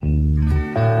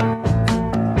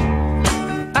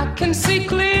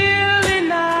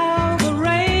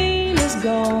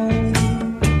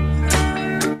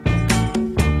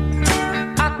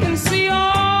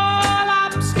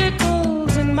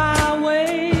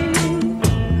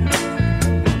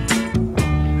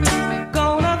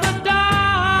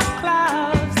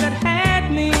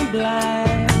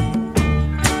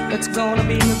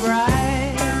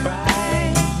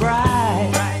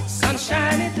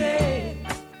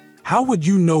How would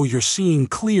you know you're seeing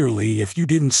clearly if you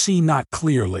didn't see not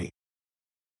clearly?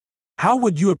 How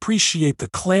would you appreciate the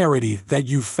clarity that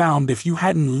you found if you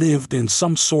hadn't lived in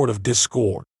some sort of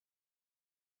discord?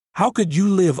 How could you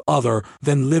live other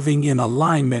than living in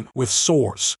alignment with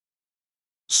Source?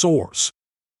 Source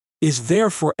is there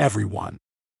for everyone,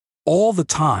 all the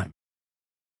time.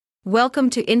 Welcome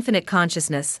to Infinite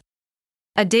Consciousness,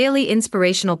 a daily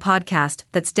inspirational podcast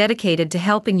that's dedicated to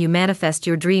helping you manifest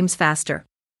your dreams faster.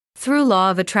 Through law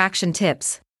of attraction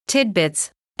tips, tidbits,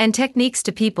 and techniques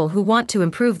to people who want to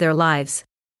improve their lives,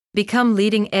 become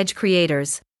leading-edge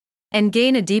creators, and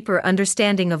gain a deeper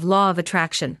understanding of law of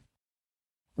attraction.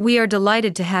 We are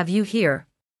delighted to have you here.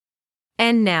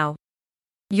 And now,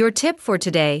 your tip for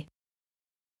today.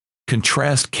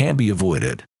 Contrast can't be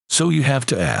avoided, so you have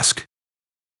to ask.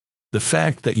 The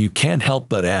fact that you can't help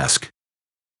but ask,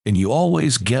 and you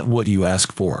always get what you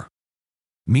ask for,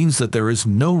 means that there is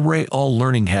no real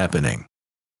learning happening.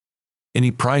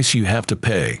 Any price you have to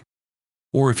pay,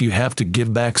 or if you have to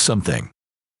give back something,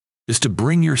 is to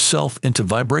bring yourself into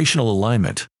vibrational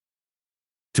alignment.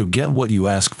 To get what you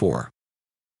ask for,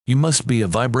 you must be a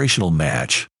vibrational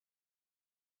match.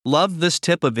 Love this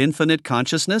tip of infinite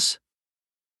consciousness?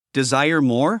 Desire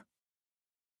more?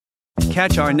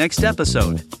 Catch our next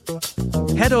episode.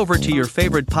 Head over to your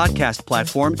favorite podcast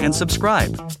platform and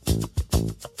subscribe.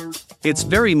 It's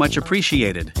very much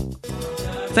appreciated.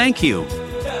 Thank you.